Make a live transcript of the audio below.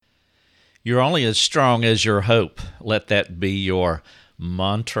You're only as strong as your hope. Let that be your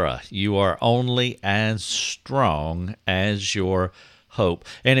mantra. You are only as strong as your hope.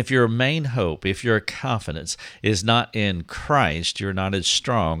 And if your main hope, if your confidence is not in Christ, you're not as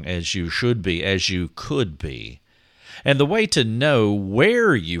strong as you should be, as you could be. And the way to know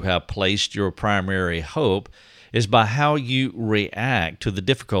where you have placed your primary hope is by how you react to the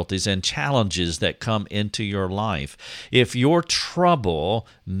difficulties and challenges that come into your life. If your trouble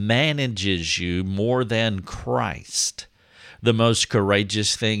manages you more than Christ, the most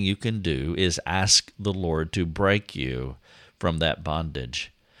courageous thing you can do is ask the Lord to break you from that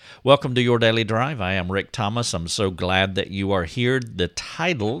bondage. Welcome to Your Daily Drive. I am Rick Thomas. I'm so glad that you are here. The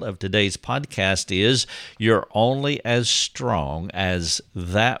title of today's podcast is You're Only as Strong as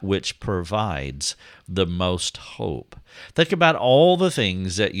That Which Provides the Most Hope. Think about all the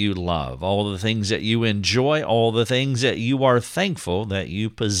things that you love, all the things that you enjoy, all the things that you are thankful that you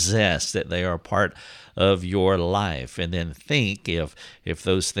possess, that they are part of your life. And then think if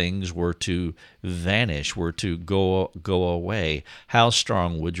those things were to vanish, were to go away, how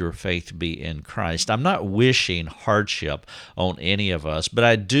strong would your faith be in Christ? I'm not wishing hardship on any of us, but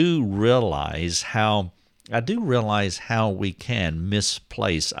I do realize how we can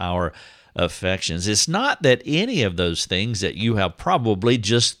misplace our affections. It's not that any of those things that you have probably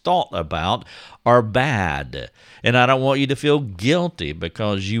just thought about are bad. And I don't want you to feel guilty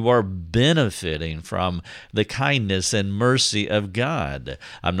because you are benefiting from the kindness and mercy of God.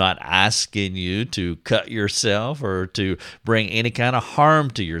 I'm not asking you to cut yourself or to bring any kind of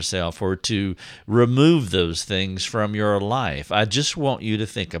harm to yourself or to remove those things from your life. I just want you to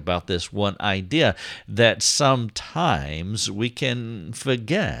think about this one idea that sometimes we can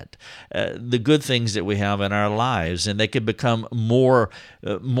forget the good things that we have in our lives, and they could become more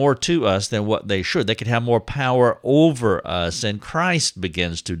to us than what they should. They could have more power over us, and Christ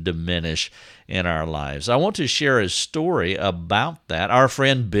begins to diminish in our lives. I want to share a story about that. Our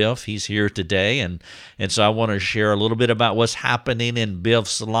friend Biff, he's here today, and so I want to share a little bit about what's happening in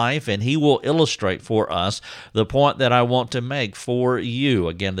Biff's life, and he will illustrate for us the point that I want to make for you.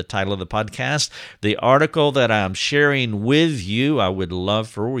 Again, the title of the podcast, the article that I'm sharing with you, I would love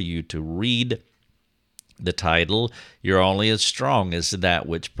for you to read. The title, You're Only as Strong as That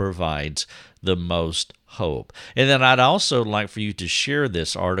Which Provides the Most Hope. And then I'd also like for you to share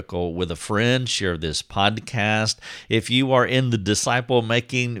this article with a friend, share this podcast. If you are in the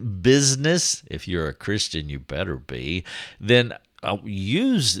disciple-making business, if you're a Christian, you better be, then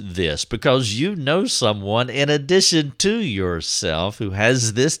use this because you know someone in addition to yourself who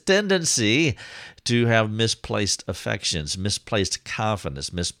has this tendency to have misplaced affections, misplaced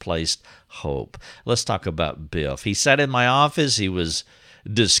confidence, misplaced hope. Let's talk about Biff. He sat in my office. He was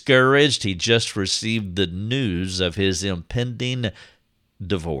discouraged. He just received the news of his impending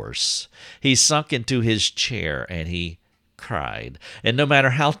divorce. He sunk into his chair and he cried. And no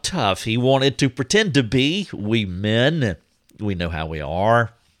matter how tough he wanted to pretend to be, we men, we know how we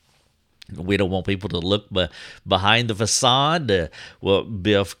are. We don't want people to look behind the facade. Well,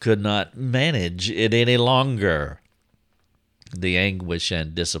 Biff could not manage it any longer. The anguish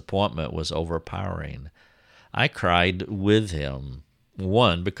and disappointment was overpowering. I cried with him.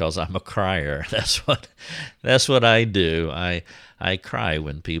 One, because I'm a crier. That's what I do. I cry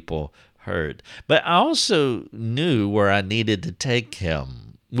when people hurt. But I also knew where I needed to take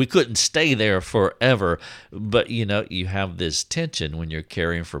him. We couldn't stay there forever, but you have this tension when you're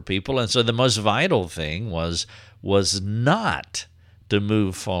caring for people. And so the most vital thing was not to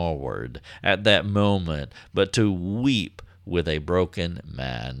move forward at that moment, but to weep with a broken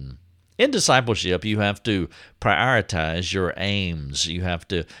man. In discipleship, you have to prioritize your aims. You have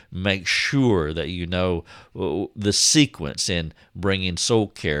to make sure that you know the sequence in bringing soul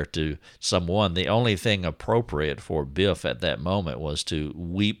care to someone. The only thing appropriate for Biff at that moment was to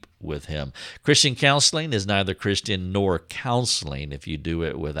weep with him. Christian counseling is neither Christian nor counseling if you do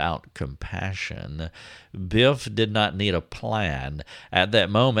it without compassion. Biff did not need a plan at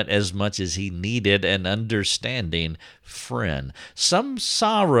that moment as much as he needed an understanding friend. Some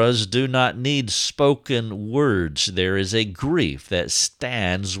sorrows do not need spoken words. There is a grief that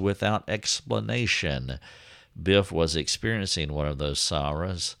stands without explanation. Biff was experiencing one of those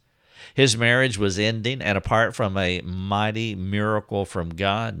sorrows. His marriage was ending, and apart from a mighty miracle from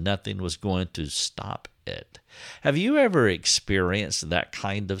God, nothing was going to stop it. Have you ever experienced that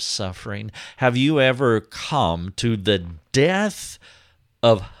kind of suffering? Have you ever come to the death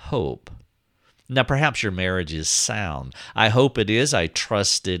of hope? Now, perhaps your marriage is sound. I hope it is. I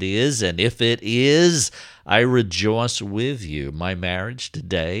trust it is. And if it is, I rejoice with you. My marriage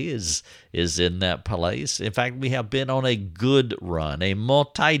today is in that place. In fact, we have been on a good run, a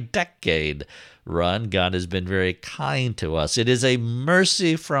multi-decade run. God has been very kind to us. It is a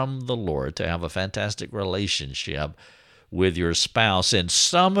mercy from the Lord to have a fantastic relationship with your spouse. And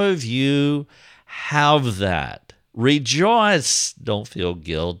some of you have that. Rejoice. Don't feel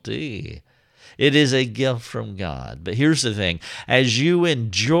guilty. It is a gift from God. But here's the thing. As you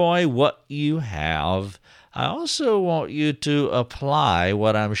enjoy what you have, I also want you to apply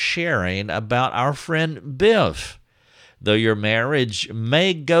what I'm sharing about our friend Biff. Though your marriage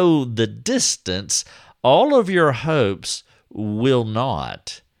may go the distance, all of your hopes will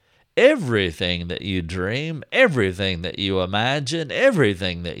not. Everything that you dream, everything that you imagine,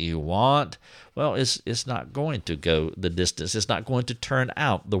 everything that you want, well, it's not going to go the distance. It's not going to turn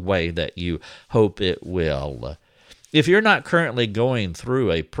out the way that you hope it will. If you're not currently going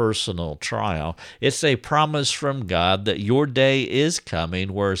through a personal trial, it's a promise from God that your day is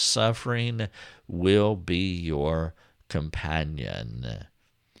coming where suffering will be your companion.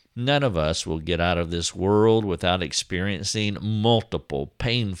 None of us will get out of this world without experiencing multiple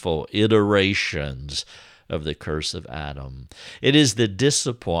painful iterations of the curse of Adam. It is the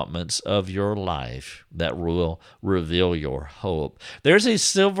disappointments of your life that will reveal your hope. There's a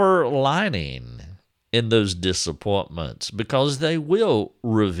silver lining in those disappointments because they will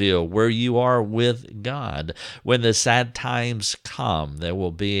reveal where you are with God. When the sad times come, there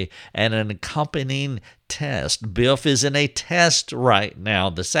will be an accompanying test. Biff is in a test right now.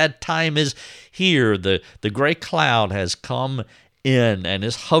 The sad time is here. The gray cloud has come in and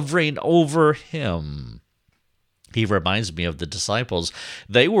is hovering over him. He reminds me of the disciples.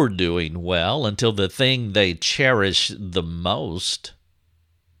 They were doing well until the thing they cherished the most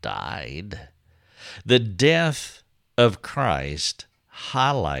died. The death of Christ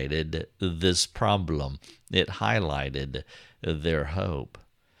highlighted this problem. It highlighted their hope.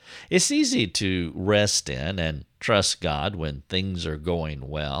 It's easy to rest in and trust God when things are going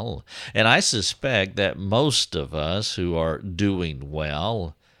well. And I suspect that most of us who are doing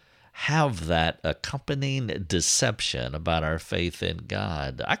well have that accompanying deception about our faith in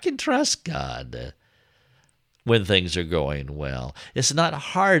God. I can trust God when things are going well. It's not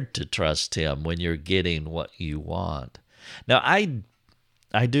hard to trust Him when you're getting what you want. Now,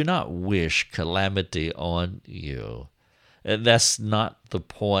 I do not wish calamity on you. And that's not the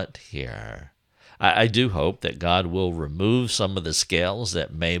point here. I do hope that God will remove some of the scales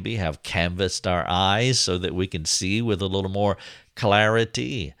that maybe have canvassed our eyes so that we can see with a little more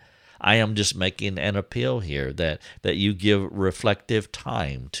clarity. I am just making an appeal here that you give reflective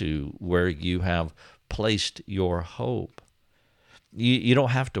time to where you have placed your hope. You don't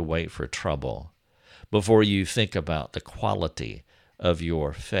have to wait for trouble before you think about the quality of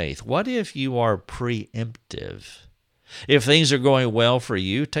your faith. What if you are preemptive? If things are going well for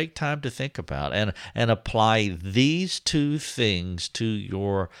you, take time to think about and apply these two things to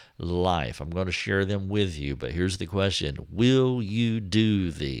your life. I'm going to share them with you, but here's the question. Will you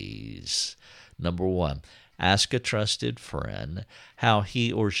do these? Number one, ask a trusted friend how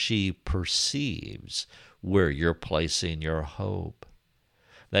he or she perceives where you're placing your hope.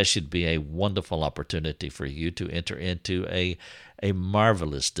 That should be a wonderful opportunity for you to enter into a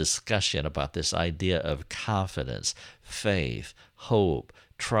marvelous discussion about this idea of confidence, faith, hope,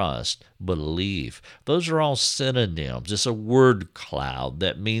 trust, belief. Those are all synonyms. It's a word cloud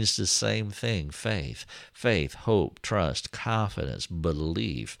that means the same thing. Faith, hope, trust, confidence,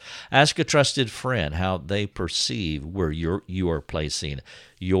 belief. Ask a trusted friend how they perceive where you are placing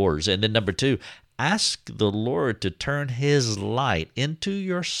yours. And then number two, ask the Lord to turn His light into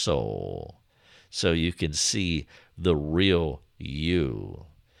your soul so you can see the real you.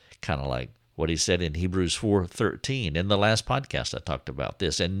 Kind of like what He said in Hebrews 4:13. In the last podcast, I talked about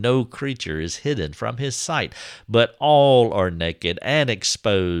this. And no creature is hidden from His sight, but all are naked and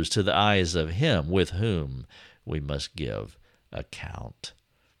exposed to the eyes of Him with whom we must give account.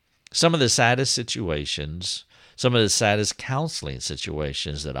 Some of the saddest situations, some of the saddest counseling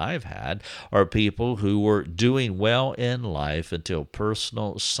situations that I've had are people who were doing well in life until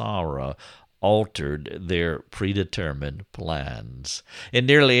personal sorrow altered their predetermined plans. In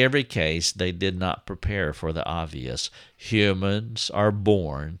nearly every case, they did not prepare for the obvious. Humans are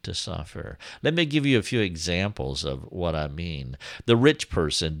born to suffer. Let me give you a few examples of what I mean. The rich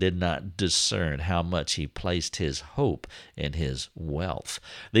person did not discern how much he placed his hope in his wealth.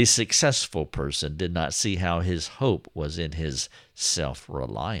 The successful person did not see how his hope was in his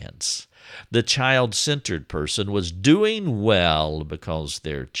self-reliance. The child-centered person was doing well because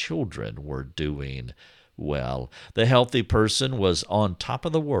their children were doing well. The healthy person was on top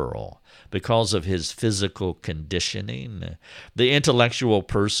of the world because of his physical conditioning. The intellectual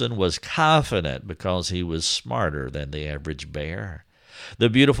person was confident because he was smarter than the average bear. The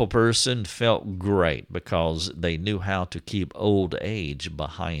beautiful person felt great because they knew how to keep old age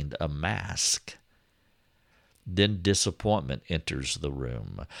behind a mask. Then disappointment enters the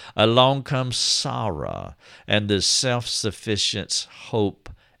room. Along comes sorrow, and the self-sufficient's hope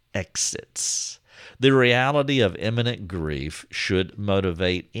exits. The reality of imminent grief should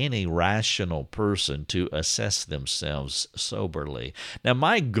motivate any rational person to assess themselves soberly. Now,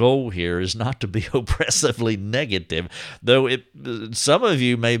 my goal here is not to be oppressively negative, though some of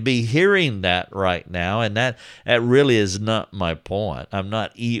you may be hearing that right now, and that really is not my point. I'm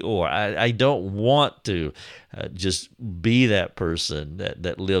not Eeyore. I don't want to just be that person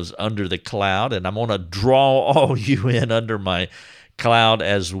that lives under the cloud, and I'm going to draw all you in under my cloud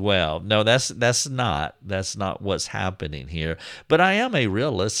as well. No, that's not what's happening here. But I am a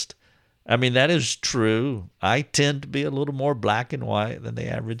realist. I mean, that is true. I tend to be a little more black and white than the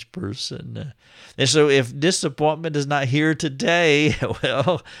average person. And so if disappointment is not here today,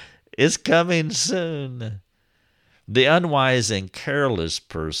 well, it's coming soon. The unwise and careless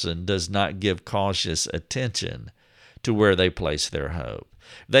person does not give cautious attention to where they place their hope.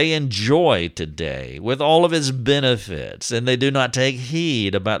 They enjoy today with all of its benefits, and they do not take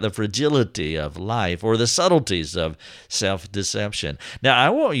heed about the fragility of life or the subtleties of self-deception. Now, I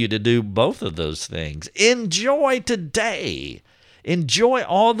want you to do both of those things. Enjoy today. Enjoy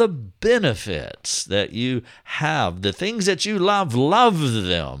all the benefits that you have. The things that you love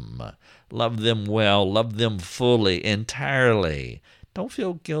them. Love them well. Love them fully, entirely. Don't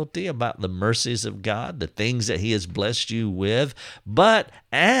feel guilty about the mercies of God, the things that He has blessed you with,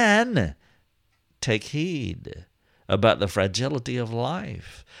 and take heed about the fragility of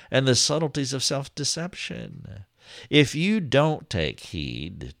life and the subtleties of self-deception. If you don't take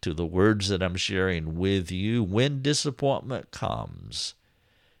heed to the words that I'm sharing with you, when disappointment comes,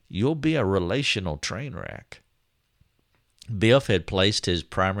 you'll be a relational train wreck. Biff had placed his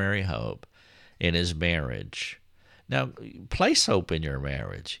primary hope in his marriage. Now, place hope in your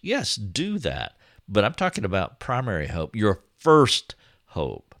marriage. Yes, do that. But I'm talking about primary hope, your first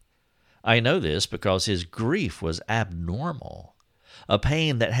hope. I know this because his grief was abnormal, a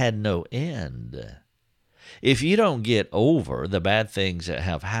pain that had no end. If you don't get over the bad things that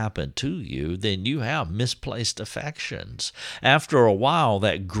have happened to you, then you have misplaced affections. After a while,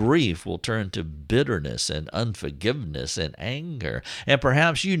 that grief will turn to bitterness and unforgiveness and anger. And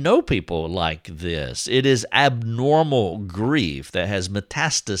perhaps you know people like this. It is abnormal grief that has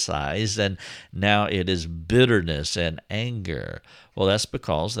metastasized, and now it is bitterness and anger. Well, that's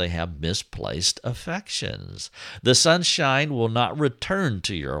because they have misplaced affections. The sunshine will not return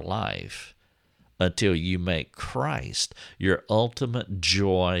to your life until you make Christ your ultimate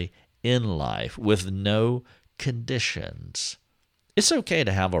joy in life with no conditions. It's okay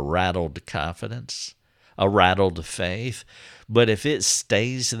to have a rattled confidence, a rattled faith, but if it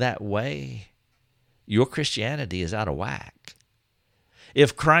stays that way, your Christianity is out of whack.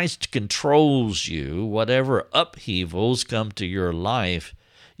 If Christ controls you, whatever upheavals come to your life,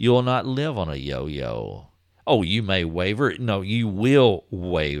 you will not live on a yo-yo. Oh, you may waver. No, you will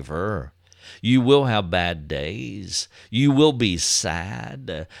waver. You will have bad days. You will be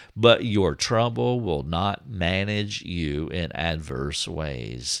sad, but your trouble will not manage you in adverse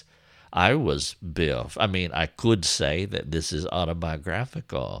ways. I was Biff. I could say that this is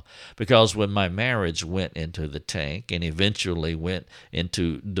autobiographical because when my marriage went into the tank and eventually went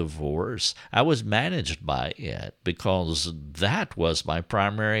into divorce, I was managed by it because that was my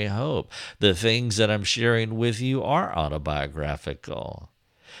primary hope. The things that I'm sharing with you are autobiographical.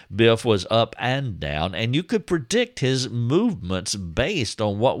 Biff was up and down, and you could predict his movements based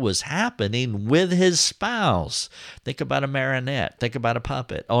on what was happening with his spouse. Think about a marionette. Think about a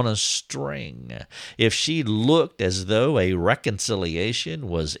puppet on a string. If she looked as though a reconciliation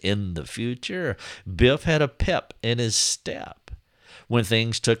was in the future, Biff had a pep in his step. When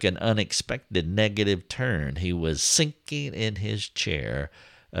things took an unexpected negative turn, he was sinking in his chair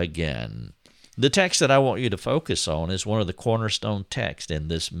again. The text that I want you to focus on is one of the cornerstone texts in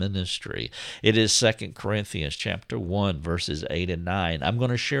this ministry. It is 2 Corinthians chapter 1, verses 8 and 9. I'm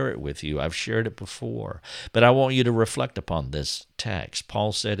going to share it with you. I've shared it before, but I want you to reflect upon this text.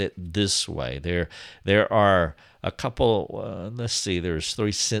 Paul said it this way. There are a couple,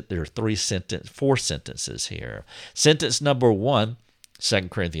 four sentences here. Sentence number 1, 2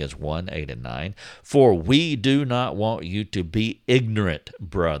 Corinthians 1, 8 and 9. For we do not want you to be ignorant,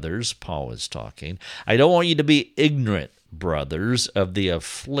 brothers. Paul is talking. I don't want you to be ignorant, brothers, of the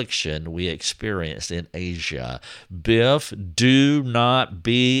affliction we experienced in Asia. Biff, do not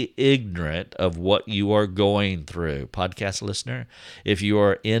be ignorant of what you are going through. Podcast listener, if you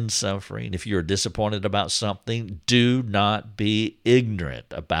are in suffering, if you're disappointed about something, do not be ignorant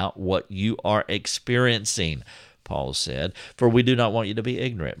about what you are experiencing. Paul said, for we do not want you to be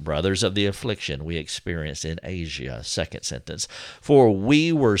ignorant, brothers, of the affliction we experienced in Asia. Second sentence, for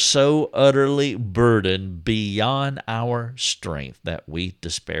we were so utterly burdened beyond our strength that we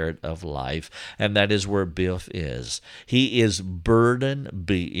despaired of life. And that is where Biff is. He is burdened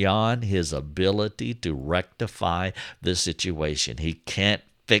beyond his ability to rectify the situation. He can't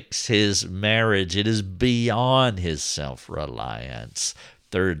fix his marriage. It is beyond his self-reliance.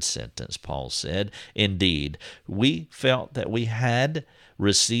 Third sentence, Paul said, indeed, we felt that we had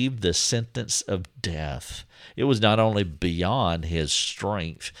received the sentence of death. It was not only beyond his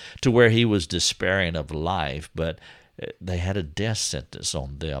strength to where he was despairing of life, but they had a death sentence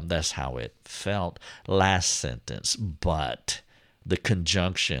on them. That's how it felt. Last sentence, but the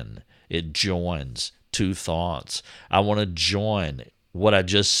conjunction, it joins two thoughts. I want to join what I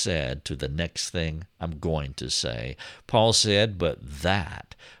just said to the next thing I'm going to say. Paul said, but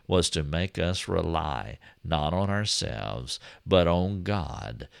that was to make us rely not on ourselves, but on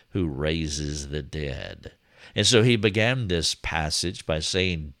God who raises the dead. And so he began this passage by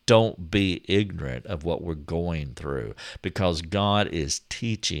saying, don't be ignorant of what we're going through, because God is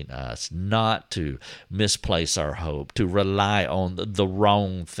teaching us not to misplace our hope, to rely on the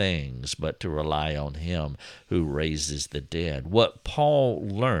wrong things, but to rely on him who raises the dead. What Paul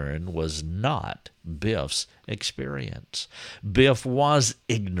learned was not Biff's experience. Biff was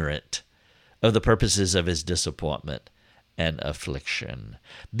ignorant of the purposes of his disappointment and affliction.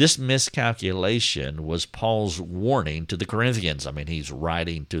 This miscalculation was Paul's warning to the Corinthians. I mean, he's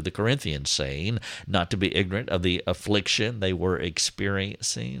writing to the Corinthians saying not to be ignorant of the affliction they were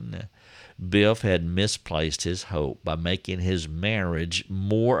experiencing. Biff had misplaced his hope by making his marriage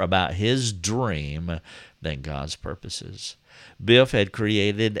more about his dream than God's purposes. Biff had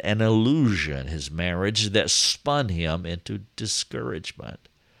created an illusion, his marriage, that spun him into discouragement.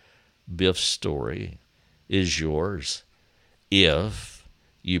 Biff's story is yours if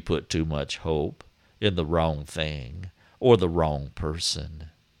you put too much hope in the wrong thing or the wrong person.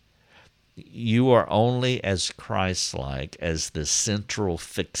 You are only as Christ-like as the central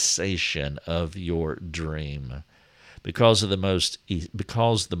fixation of your dream, because the most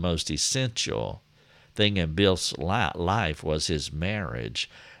essential thing in Bill's life was his marriage.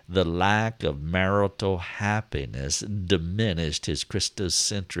 The lack of marital happiness diminished his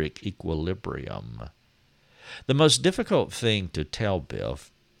Christocentric equilibrium. The most difficult thing to tell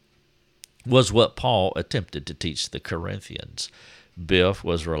Biff was what Paul attempted to teach the Corinthians. Biff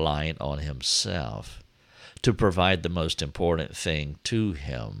was relying on himself to provide the most important thing to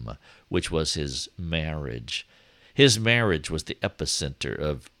him, which was his marriage. His marriage was the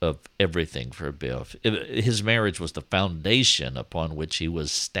epicenter of everything for Biff. His marriage was the foundation upon which he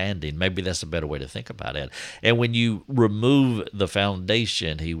was standing. Maybe that's a better way to think about it. And when you remove the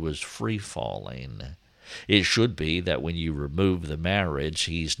foundation, he was free-falling. It should be that when you remove the marriage,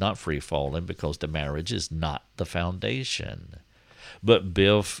 he's not free-falling because the marriage is not the foundation. But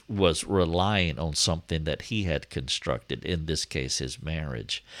Biff was relying on something that he had constructed, in this case his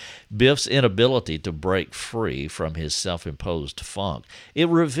marriage. Biff's inability to break free from his self-imposed funk, it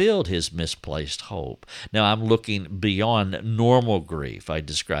revealed his misplaced hope. Now I'm looking beyond normal grief. I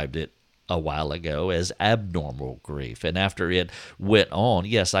described it a while ago as abnormal grief. And after it went on,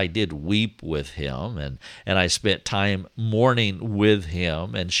 yes, I did weep with him, and I spent time mourning with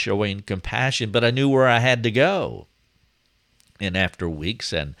him and showing compassion, but I knew where I had to go. And after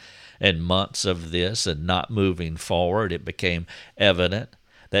weeks and months of this and not moving forward, it became evident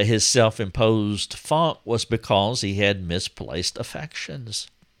that his self-imposed funk was because he had misplaced affections.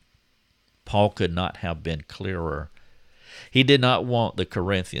 Paul could not have been clearer. He did not want the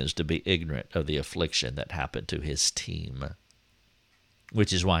Corinthians to be ignorant of the affliction that happened to his team,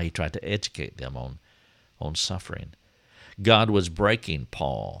 which is why he tried to educate them on suffering. God was breaking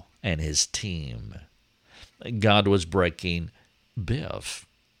Paul and his team. God was breaking Biff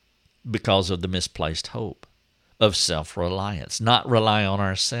because of the misplaced hope. of self-reliance, not rely on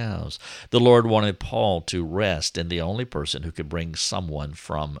ourselves. The Lord wanted Paul to rest in the only person who could bring someone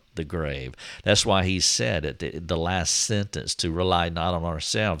from the grave. That's why he said at the last sentence to rely not on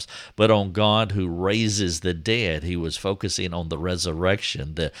ourselves, but on God who raises the dead. He was focusing on the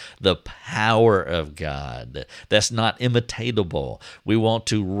resurrection, the power of God. That's not imitatable. We want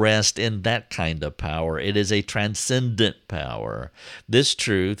to rest in that kind of power. It is a transcendent power. This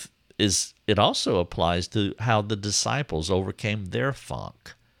truth it also applies to how the disciples overcame their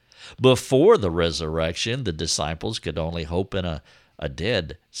funk. Before the resurrection, the disciples could only hope in a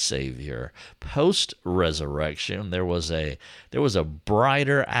dead Savior. Post-resurrection, there was a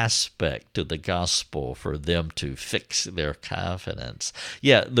brighter aspect to the gospel for them to fix their confidence.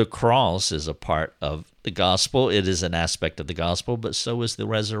 Yeah, the cross is a part of the gospel. It is an aspect of the gospel, but so is the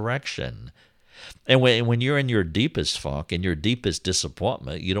resurrection. And when you're in your deepest funk and your deepest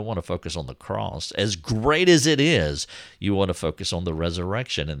disappointment, you don't want to focus on the cross. As great as it is, you want to focus on the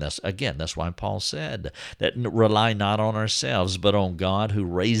resurrection. And that's why Paul said that rely not on ourselves, but on God who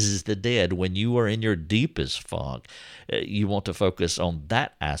raises the dead. When you are in your deepest funk, you want to focus on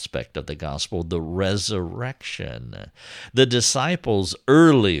that aspect of the gospel, the resurrection. The disciples'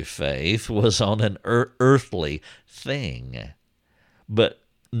 early faith was on an earthly thing, but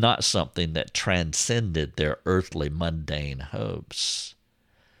not something that transcended their earthly mundane hopes.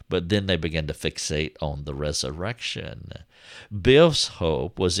 But then they began to fixate on the resurrection. Biff's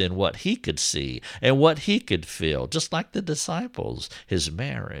hope was in what he could see and what he could feel, just like the disciples, his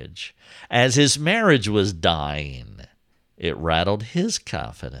marriage. As his marriage was dying, it rattled his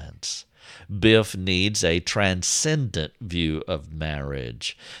confidence. Biff needs a transcendent view of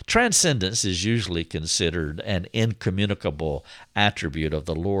marriage. Transcendence is usually considered an incommunicable attribute of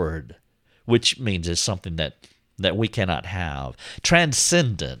the Lord, which means it's something that we cannot have.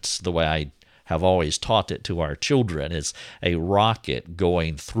 Transcendence, the way I have always taught it to our children, is a rocket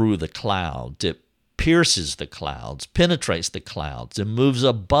going through the clouds. It pierces the clouds, penetrates the clouds, and moves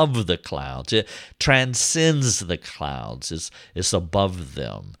above the clouds. It transcends the clouds. It's above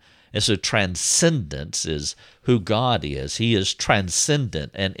them. And so transcendence is who God is. He is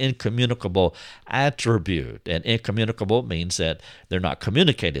transcendent, an incommunicable attribute. And incommunicable means that they're not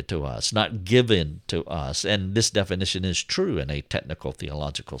communicated to us, not given to us. And this definition is true in a technical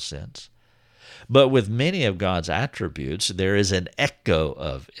theological sense. But with many of God's attributes, there is an echo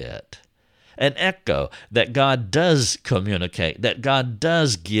of it. An echo that God does communicate, that God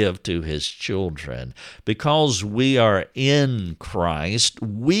does give to his children. Because we are in Christ,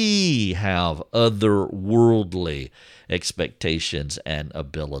 we have otherworldly expectations and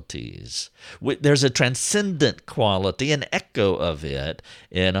abilities. There's a transcendent quality, an echo of it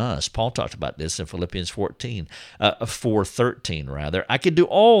in us. Paul talked about this in Philippians 4:13 rather. I can do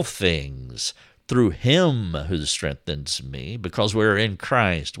all things through him who strengthens me. Because we're in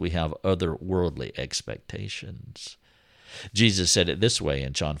Christ, we have otherworldly expectations. Jesus said it this way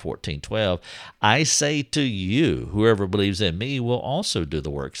in John 14:12, I say to you, whoever believes in me will also do the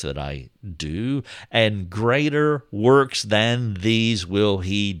works that I do, and greater works than these will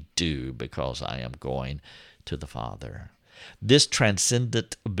he do, because I am going to the Father. This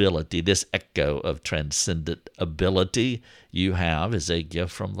transcendent ability, this echo of transcendent ability you have is a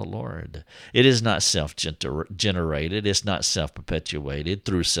gift from the Lord. It is not self-generated. It's not self-perpetuated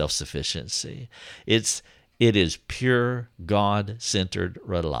through self-sufficiency. It is pure God-centered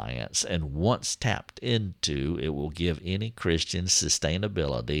reliance, and once tapped into, it will give any Christian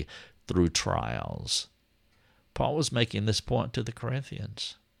sustainability through trials. Paul was making this point to the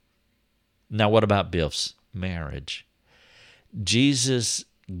Corinthians. Now, what about Biff's marriage? Jesus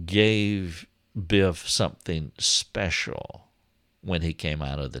gave Biff something special when he came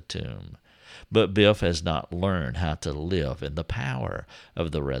out of the tomb. But Biff has not learned how to live in the power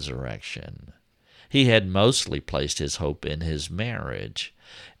of the resurrection. He had mostly placed his hope in his marriage.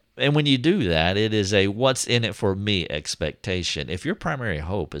 And when you do that, it is a what's in it for me expectation. If your primary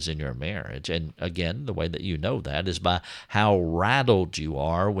hope is in your marriage, and again, the way that you know that is by how rattled you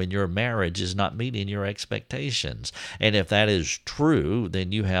are when your marriage is not meeting your expectations. And if that is true,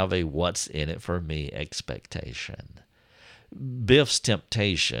 then you have a what's in it for me expectation. Biff's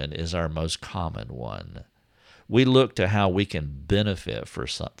temptation is our most common one. We look to how we can benefit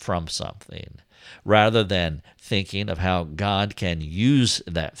from something, rather than thinking of how God can use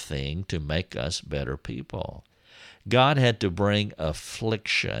that thing to make us better people. God had to bring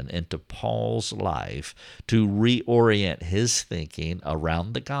affliction into Paul's life to reorient his thinking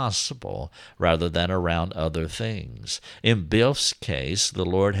around the gospel rather than around other things. In Biff's case, the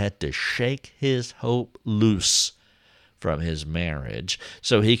Lord had to shake his hope loose from his marriage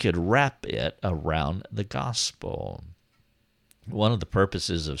so he could wrap it around the gospel. One of the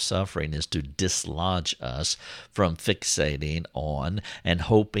purposes of suffering is to dislodge us from fixating on and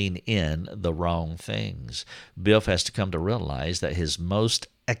hoping in the wrong things. Biff has to come to realize that his most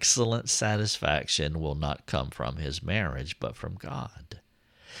excellent satisfaction will not come from his marriage, but from God.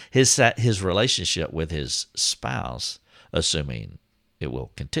 His relationship with his spouse, assuming it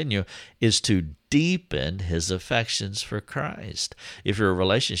will continue, is to deepen his affections for Christ. If your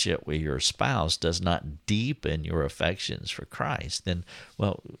relationship with your spouse does not deepen your affections for Christ, then,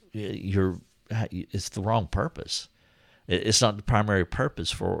 well, it's the wrong purpose. It's not the primary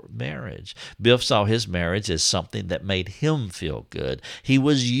purpose for marriage. Biff saw his marriage as something that made him feel good. He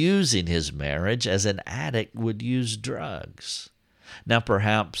was using his marriage as an addict would use drugs. Now,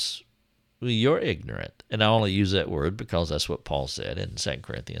 perhaps you're ignorant, and I only use that word because that's what Paul said in 2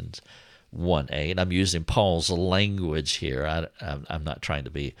 Corinthians 1:8. I'm using Paul's language here. I'm not trying to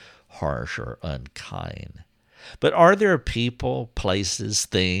be harsh or unkind. But are there people, places,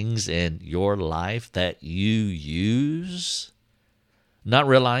 things in your life that you use, not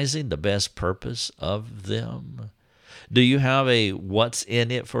realizing the best purpose of them? Do you have a what's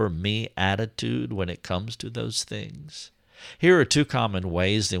in it for me attitude when it comes to those things? Here are two common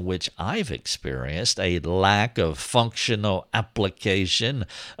ways in which I've experienced a lack of functional application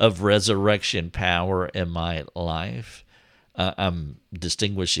of resurrection power in my life. I'm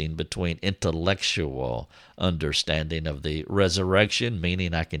distinguishing between intellectual understanding of the resurrection,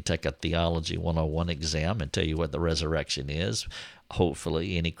 meaning I can take a Theology 101 exam and tell you what the resurrection is.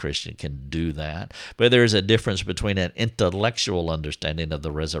 Hopefully, any Christian can do that. But there's a difference between an intellectual understanding of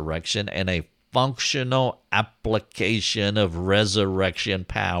the resurrection and a functional application of resurrection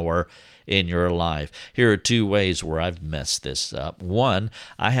power in your life. Here are two ways where I've messed this up. One,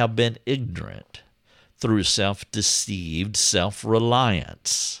 I have been ignorant through self-deceived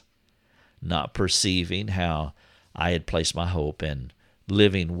self-reliance, not perceiving how I had placed my hope in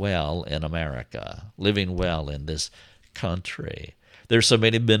living well in America, living well in this country. There's so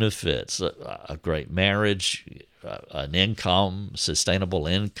many benefits, a great marriage, an income, sustainable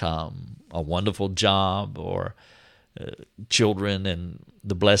income, a wonderful job, or children and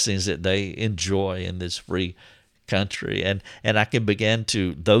the blessings that they enjoy in this free country. And I can begin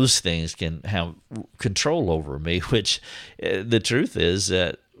to, those things can have control over me, which the truth is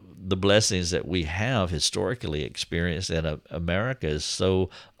that the blessings that we have historically experienced in America is so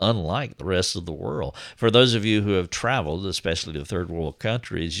unlike the rest of the world. For those of you who have traveled, especially to third world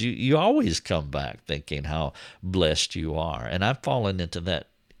countries, you always come back thinking how blessed you are. And I've fallen into that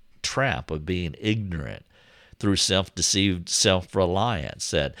trap of being ignorant through self-deceived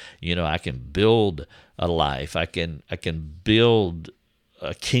self-reliance that, I can build a life, I can build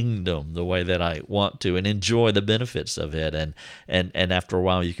a kingdom the way that I want to and enjoy the benefits of it. And after a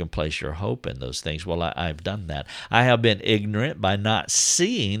while, you can place your hope in those things. Well, I've done that. I have been ignorant by not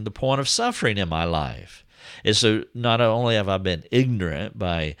seeing the point of suffering in my life. And so not only have I been ignorant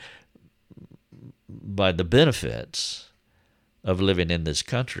by the benefits of living in this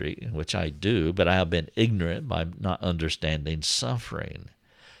country, which I do, but I have been ignorant by not understanding suffering.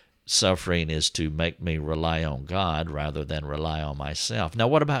 Suffering is to make me rely on God rather than rely on myself. Now,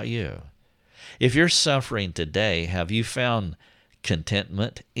 what about you? If you're suffering today, have you found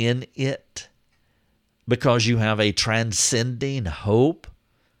contentment in it because you have a transcending hope,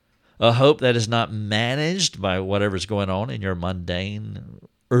 a hope that is not managed by whatever's going on in your mundane,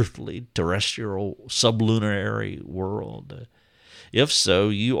 earthly, terrestrial, sublunary world? If so,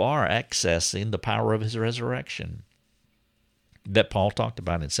 you are accessing the power of his resurrection that Paul talked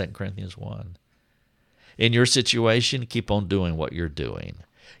about in 2 Corinthians 1. In your situation, keep on doing what you're doing.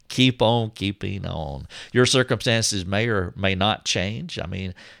 Keep on keeping on. Your circumstances may or may not change. I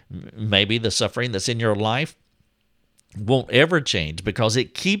mean, maybe the suffering that's in your life won't ever change because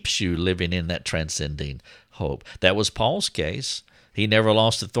it keeps you living in that transcending hope. That was Paul's case. He never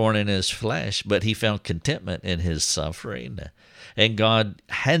lost a thorn in his flesh, but he found contentment in his suffering. And God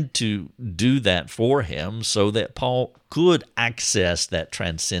had to do that for him so that Paul could access that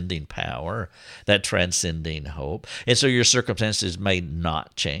transcending power, that transcending hope. And so your circumstances may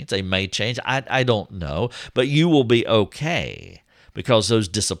not change. They may change. I don't know. But you will be okay because those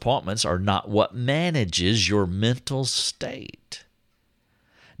disappointments are not what manages your mental state.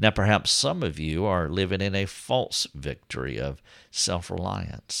 Now, perhaps some of you are living in a false victory of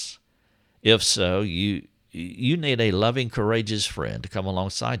self-reliance. If so, you need a loving, courageous friend to come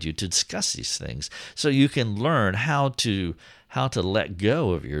alongside you to discuss these things so you can learn how to let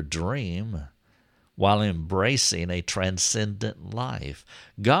go of your dream while embracing a transcendent life.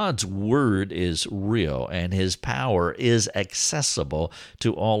 God's Word is real, and His power is accessible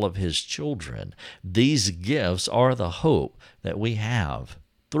to all of His children. These gifts are the hope that we have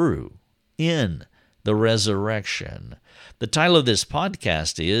in the resurrection. The title of this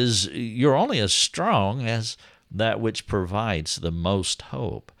podcast is You're Only as Strong as That Which Provides the Most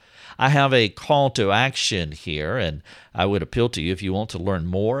Hope. I have a call to action here, and I would appeal to you if you want to learn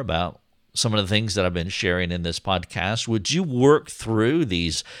more about some of the things that I've been sharing in this podcast. Would you work through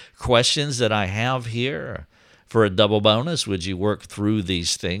these questions that I have here? For a double bonus, would you work through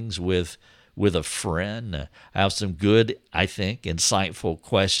these things with a friend? I have some good, I think, insightful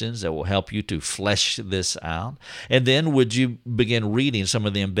questions that will help you to flesh this out. And then would you begin reading some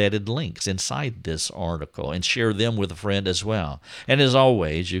of the embedded links inside this article and share them with a friend as well? And as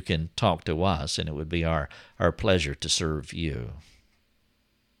always, you can talk to us, and it would be our pleasure to serve you.